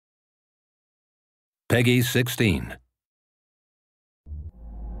Peggy 16.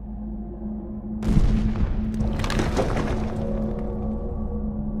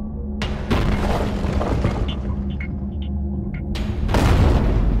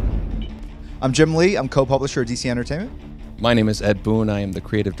 I'm Jim Lee. I'm co-publisher of DC Entertainment. My name is Ed Boone. I am the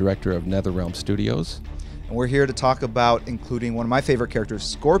creative director of NetherRealm Studios. And we're here to talk about including one of my favorite characters,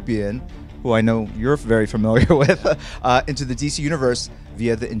 Scorpion, who I know you're very familiar with, into the DC universe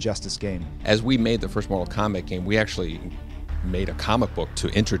via the Injustice game. As we made the first Mortal Kombat game, we actually made a comic book to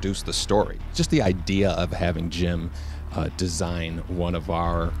introduce the story. Just the idea of having Jim design one of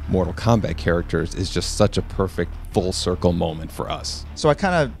our Mortal Kombat characters is just such a perfect full circle moment for us. So I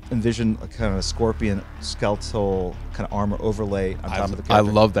kind of envision a kind of a Scorpion skeletal kind of armor overlay on top of the character. I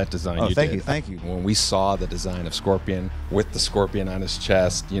love that design. Oh, thank you, thank you. When we saw the design of Scorpion with the scorpion on his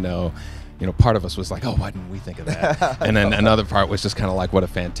chest, you know, part of us was like, oh, why didn't we think of that? And then another part was just kind of like, what a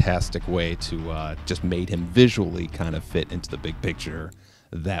fantastic way to just made him visually kind of fit into the big picture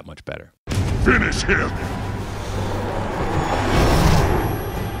that much better. Finish him!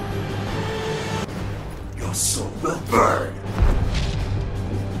 Your soul will burn!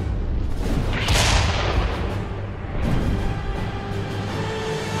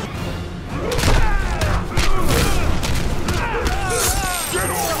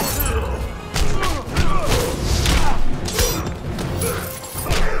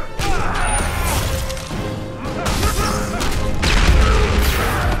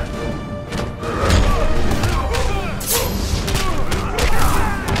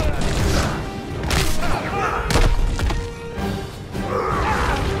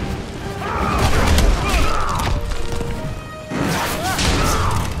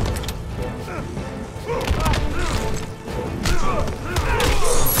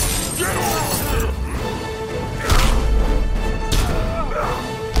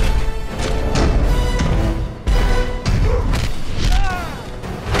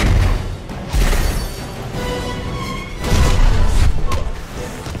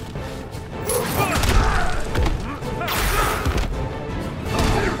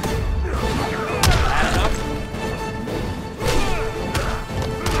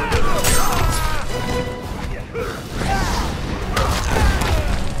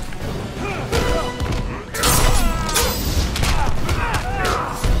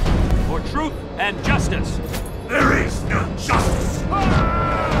 Truth and justice. There is